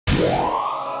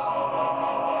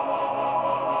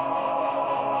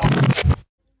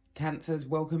Cancers,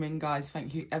 welcome in, guys.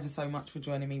 Thank you ever so much for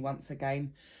joining me once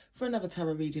again for another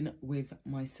tarot reading with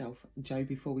myself, Jo.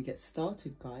 Before we get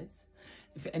started, guys,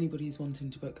 if anybody is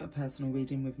wanting to book a personal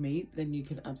reading with me, then you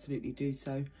can absolutely do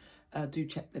so. Do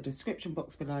check the description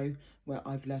box below where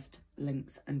I've left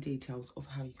links and details of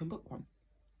how you can book one.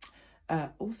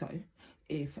 Also,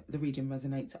 if the reading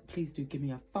resonates, please do give me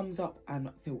a thumbs up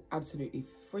and feel absolutely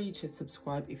free to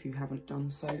subscribe if you haven't done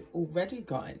so already,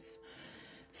 guys.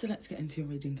 So let's get into your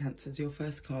reading, Cancers. Your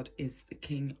first card is the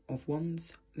King of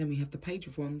Wands. Then we have the Page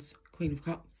of Wands, Queen of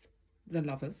Cups, the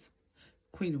Lovers,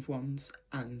 Queen of Wands,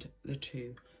 and the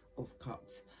Two of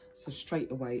Cups. So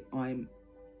straight away, I'm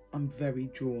very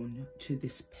drawn to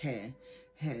this pair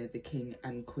here, the King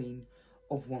and Queen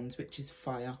of Wands, which is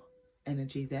fire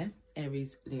energy there.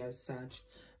 Aries, Leo, Sag.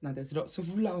 Now there's lots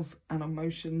of love and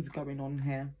emotions going on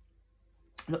here.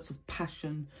 Lots of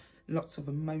passion, lots of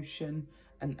emotion.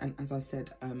 And as I said,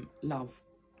 love.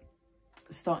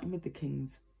 Starting with the King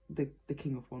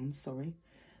of Wands, sorry.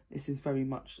 This is very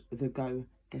much the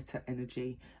go-getter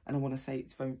energy. And I want to say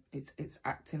it's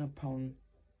acting upon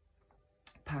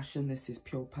passion. This is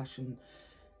pure passion.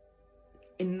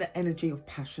 In the energy of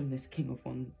passion, this King of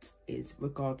Wands is,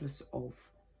 regardless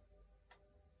of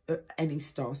any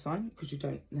star sign, because you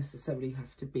don't necessarily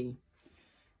have to be,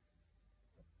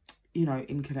 you know,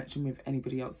 in connection with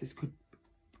anybody else. This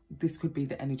could be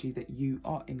the energy that you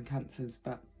are in, Cancers,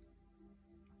 but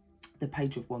the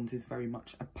Page of Wands is very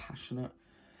much a passionate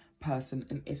person.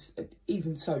 And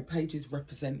even so, pages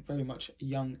represent very much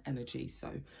young energy.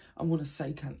 So I want to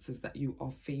say, Cancers, that you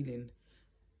are feeling,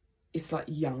 it's like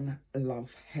young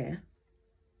love here.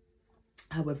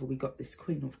 However, we got this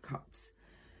Queen of Cups.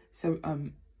 So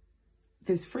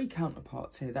there's three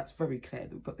counterparts here. That's very clear.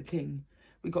 We've got the King,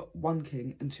 we've got one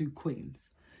King and two Queens.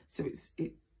 So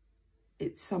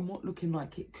it's somewhat looking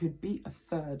like it could be a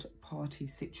third party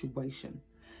situation.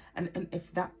 And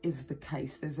if that is the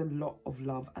case, there's a lot of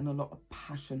love and a lot of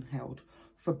passion held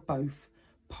for both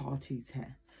parties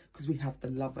here. Because we have the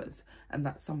Lovers, and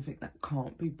that's something that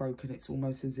can't be broken. It's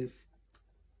almost as if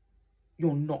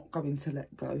you're not going to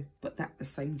let go. But at the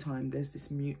same time, there's this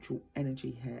mutual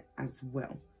energy here as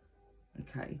well.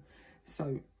 Okay,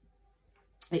 so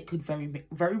it could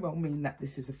very well mean that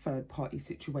this is a third party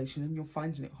situation and you're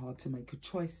finding it hard to make a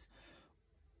choice.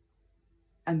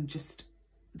 And just,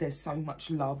 there's so much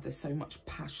love, there's so much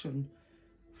passion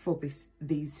for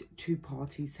these two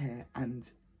parties here. And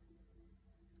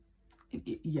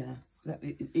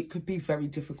it could be very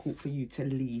difficult for you to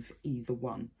leave either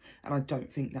one. And I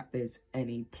don't think that there's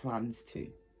any plans to.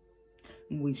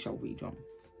 We shall read on.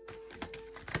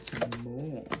 Some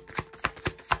more.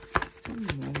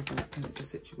 More about the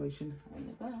situation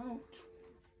and about.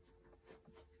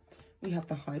 We have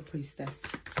the High Priestess,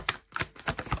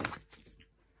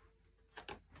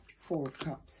 Four of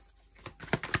Cups,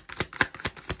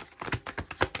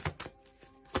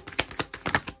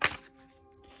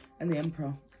 and the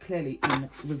Emperor, clearly in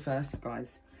reverse,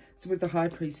 guys. So with the High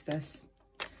Priestess,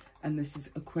 and this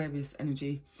is Aquarius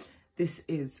energy, this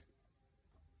is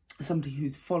somebody who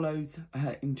follows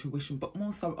her intuition, but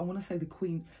more so, I want to say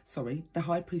the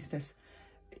High Priestess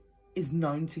is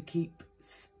known to keep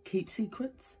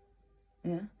secrets.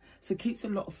 Yeah, so keeps a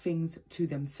lot of things to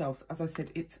themselves. As I said,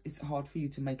 it's hard for you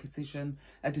to make a decision.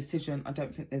 I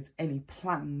don't think there's any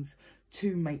plans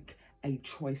to make a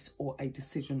choice or a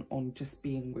decision on just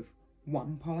being with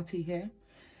one party here.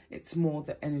 It's more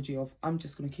the energy of, I'm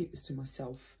just going to keep this to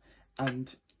myself.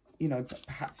 And you know, but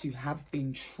perhaps you have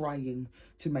been trying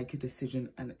to make a decision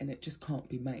and it just can't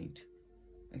be made.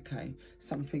 Okay,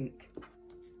 something,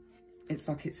 it's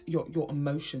like your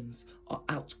emotions are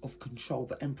out of control.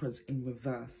 The Emperor's in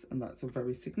reverse, and that's a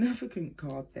very significant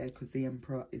card there, because the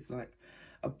Emperor is like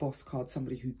a boss card,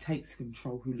 somebody who takes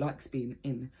control, who likes being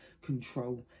in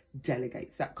control,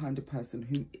 delegates, that kind of person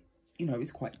who, you know,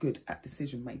 is quite good at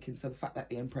decision making. So the fact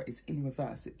that the Emperor is in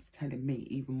reverse, it's telling me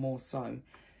even more so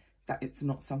that it's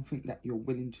not something that you're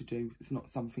willing to do. It's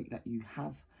not something that you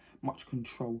have much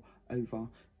control over.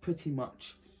 Pretty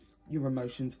much your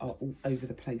emotions are all over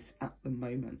the place at the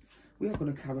moment. We are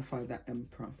going to clarify that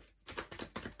Emperor.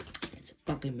 It's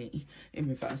bugging me in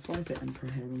reverse. Why is the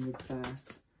Emperor here in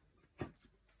reverse?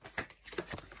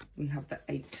 We have the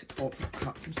Eight of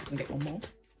Cups. I'm just going to get one more.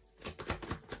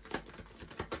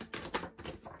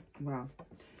 Wow.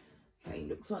 Okay,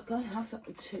 looks like I have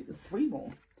three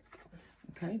more.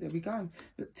 Okay, there we go.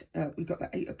 We got the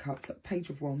Eight of Cups, Page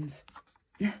of Wands,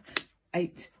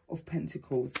 Eight of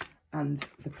Pentacles, and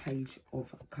the Page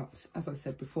of Cups. As I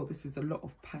said before, this is a lot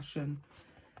of passion,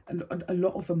 a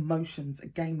lot of emotions.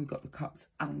 Again, we got the Cups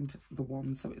and the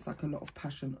Wands, so it's like a lot of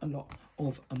passion, a lot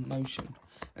of emotion.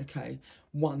 Okay,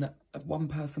 one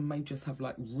person may just have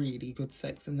like really good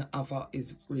sex, and the other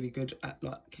is really good at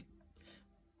like,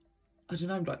 I don't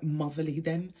know, like motherly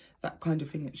then, that kind of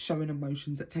thing. It's showing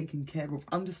emotions, at taking care of,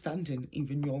 understanding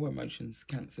even your emotions,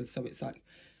 Cancer. So it's like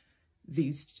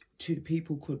these two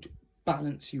people could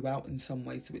balance you out in some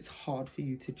way, so it's hard for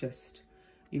you to just,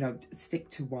 you know, stick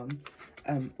to one.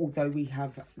 Although we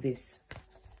have this,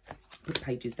 put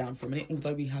pages down for a minute,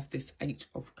 although we have this 8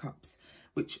 of Cups,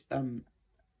 which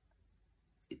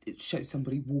it shows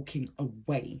somebody walking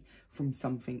away from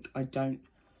something. I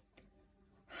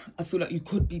feel like you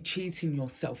could be cheating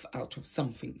yourself out of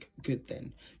something good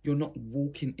then. You're not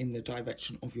walking in the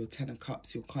direction of your 10 of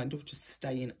Cups. You're kind of just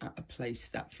staying at a place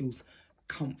that feels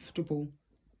comfortable.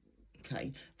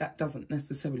 Okay, that doesn't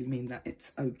necessarily mean that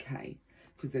it's okay,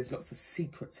 because there's lots of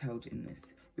secrets held in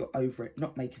this. You're over it,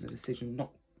 not making a decision,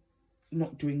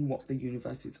 not doing what the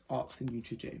universe is asking you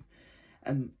to do.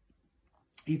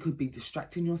 You could be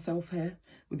distracting yourself here.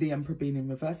 With the Emperor being in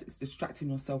reverse, it's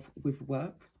distracting yourself with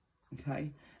work,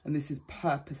 okay? And this is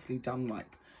purposely done, like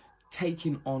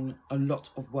taking on a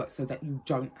lot of work so that you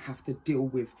don't have to deal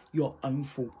with your own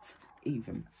thoughts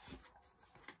even.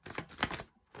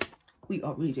 We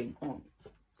are reading on.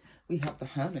 We have the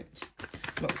Hermit.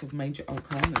 Lots of major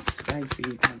arcanas today for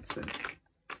you, Cancers.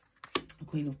 The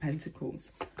Queen of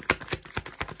Pentacles.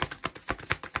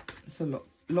 It's a lot.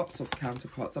 Lots of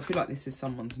counterparts. I feel like this is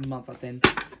someone's mother then.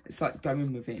 It's like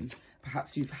going within.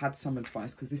 Perhaps you've had some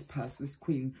advice, because this person, this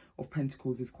Queen of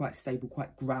Pentacles, is quite stable,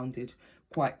 quite grounded,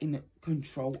 quite in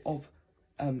control of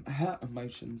her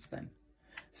emotions then.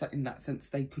 So in that sense,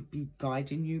 they could be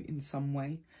guiding you in some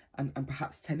way, and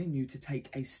perhaps telling you to take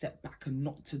a step back and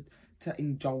not to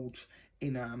indulge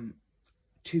in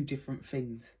 2 different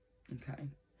things, okay?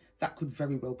 That could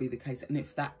very well be the case. And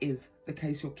if that is the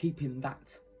case, you're keeping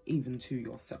that even to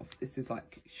yourself. This is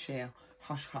like share,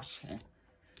 hush hush here.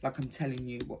 Like I'm telling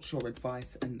you what's your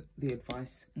advice, and the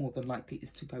advice more than likely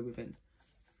is to go within.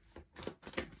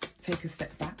 Take a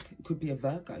step back. It could be a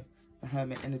Virgo. The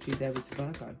Hermit energy there is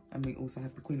Virgo. And we also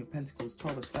have the Queen of Pentacles,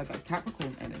 Taurus, Virgo,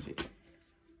 Capricorn energy.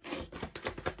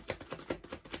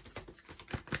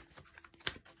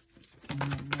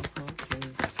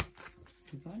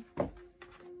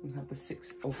 We have the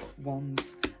 6 of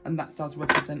Wands, and that does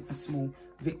represent a small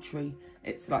victory.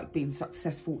 It's like being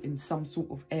successful in some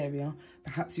sort of area.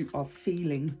 Perhaps you are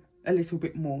feeling a little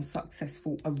bit more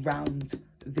successful around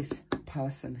this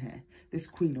person here, this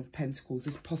Queen of Pentacles,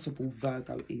 this possible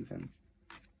Virgo even.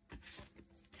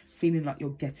 Feeling like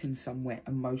you're getting somewhere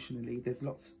emotionally. There's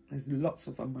lots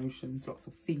of emotions, lots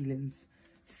of feelings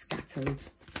scattered.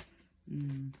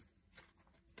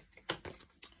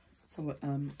 So,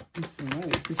 Mr.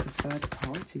 Ray, is this a third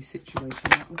party situation?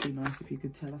 That would be nice if you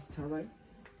could tell us, Tarot.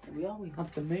 There we are, we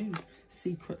have the Moon.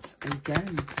 Secrets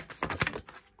again.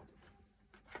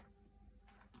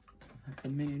 We have the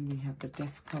Moon, we have the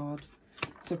Death card.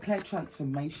 So clear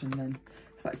transformation then.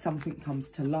 It's like something comes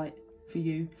to light for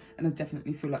you. And I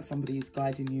definitely feel like somebody is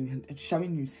guiding you and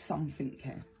showing you something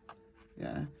here.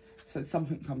 Yeah. So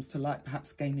something comes to light,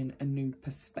 perhaps gaining a new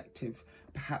perspective.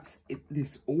 Perhaps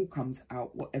this all comes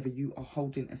out, whatever you are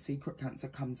holding a secret, Cancer,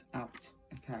 comes out,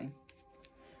 okay?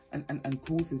 And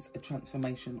causes a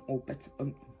transformation, or better,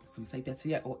 some say better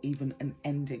yet, or even an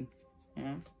ending,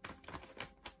 yeah?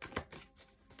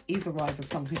 Either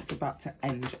something's about to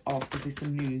end after this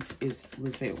news is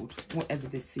revealed. Whatever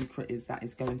this secret is, that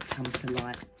is going to come to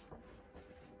light.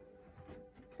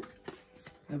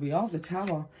 There we are, the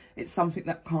Tower. It's something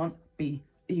that can't be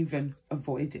even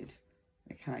avoided,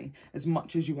 okay? As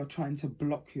much as you are trying to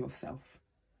block yourself,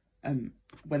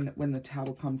 when the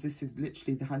Tower comes, this is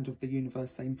literally the hand of the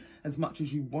universe saying, as much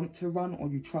as you want to run, or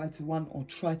you try to run, or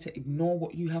try to ignore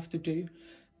what you have to do,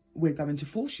 we're going to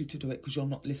force you to do it, because you're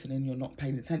not listening, you're not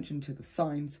paying attention to the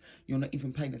signs, you're not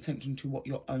even paying attention to what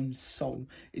your own soul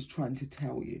is trying to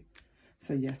tell you.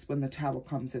 So yes, when the Tower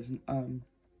comes,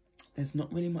 there's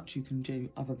not really much you can do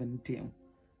other than deal.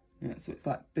 Yeah, so it's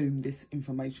like, boom, this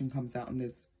information comes out, and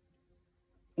there's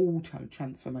auto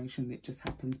transformation that just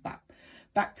happens back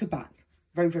to back,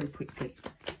 very, very quickly.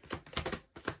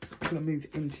 I'm going to move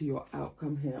into your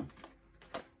outcome here.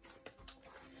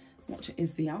 What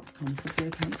is the outcome for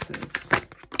dear Cancers?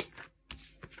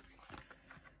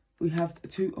 We have the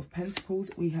 2 of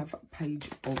Pentacles, we have Page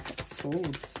of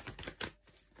Swords.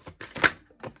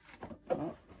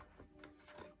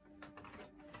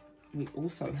 We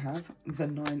also have the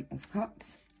 9 of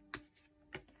Cups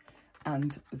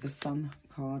and the Sun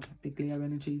card, big Leo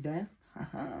energy there.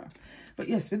 But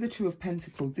yes, with the 2 of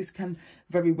Pentacles, this can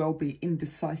very well be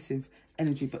indecisive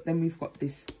energy. But then we've got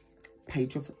this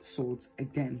Page of Swords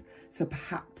again. So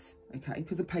perhaps, okay,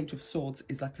 because the Page of Swords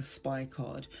is like a spy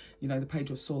card. You know, the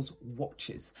Page of Swords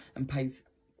watches and pays.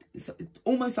 It's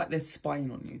almost like they're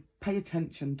spying on you. Pay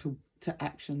attention to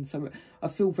action. So I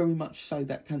feel very much so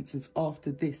that Cancers,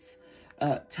 after this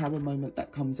Tower moment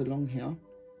that comes along here,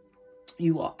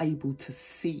 you are able to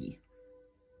see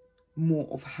more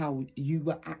of how you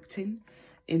were acting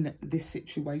in this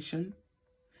situation,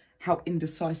 how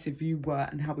indecisive you were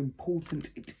and how important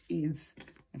it is.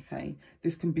 Okay,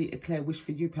 this can be a clear wish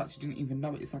for you. Perhaps you didn't even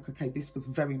know it. It's like, okay, this was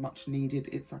very much needed.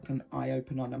 It's like an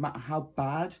eye-opener. No matter how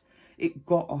bad it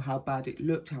got or how bad it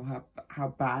looked,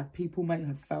 how bad people may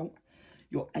have felt,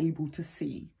 you're able to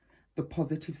see the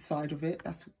positive side of it.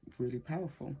 That's really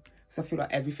powerful. So I feel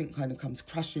like everything kind of comes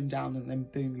crashing down and then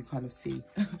boom, you kind of see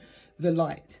the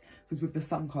light. Because with the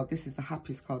Sun card, this is the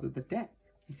happiest card of the deck.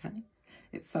 Okay,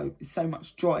 it's so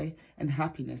much joy and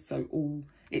happiness. So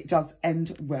it does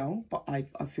end well, but I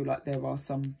feel like there are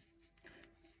some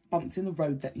bumps in the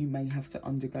road that you may have to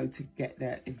undergo to get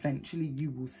there. Eventually,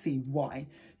 you will see why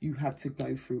you had to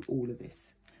go through all of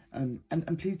this. And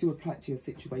please do apply it to your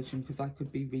situation, because I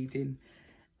could be reading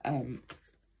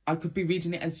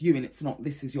it as you, and it's not.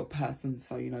 This is your person.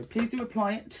 So, you know, please do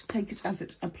apply it. Take it as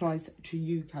it applies to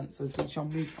you, Cancers. We shall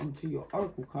move on to your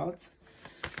Oracle cards.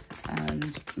 And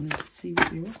let's see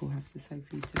what the Oracle has to say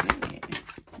for you today.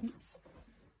 Oops.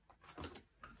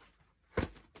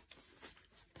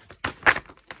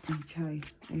 Okay,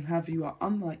 we have you are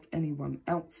unlike anyone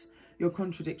else. Your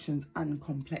contradictions and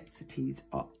complexities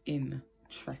are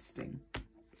interesting.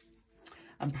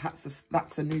 And perhaps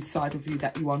that's a new side of you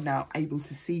that you are now able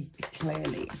to see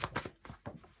clearly.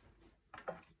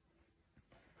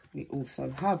 We also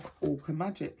have Orca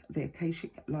Magic. The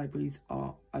Akashic libraries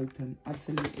are open.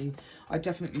 Absolutely. I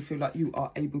definitely feel like you are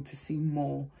able to see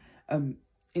more.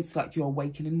 It's like you're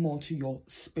awakening more to your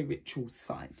spiritual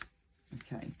side.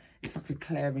 Okay. It's like a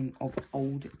clearing of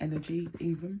old energy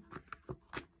even.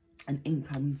 And in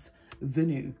comes the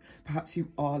new. Perhaps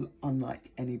you are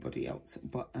unlike anybody else,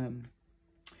 but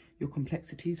your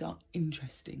complexities are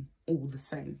interesting all the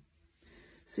same.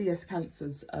 So yes,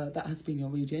 Cancers, that has been your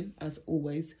reading. As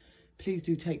always, please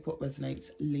do take what resonates,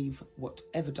 leave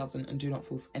whatever doesn't, and do not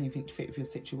force anything to fit with your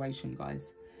situation,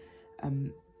 guys.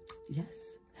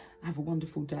 Yes, have a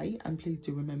wonderful day, and please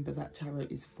do remember that tarot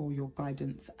is for your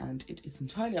guidance, and it is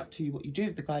entirely up to you what you do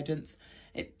with the guidance.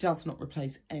 It does not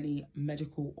replace any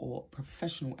medical or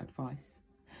professional advice.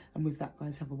 And with that,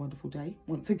 guys, have a wonderful day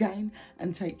once again,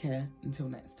 and take care until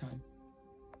next time.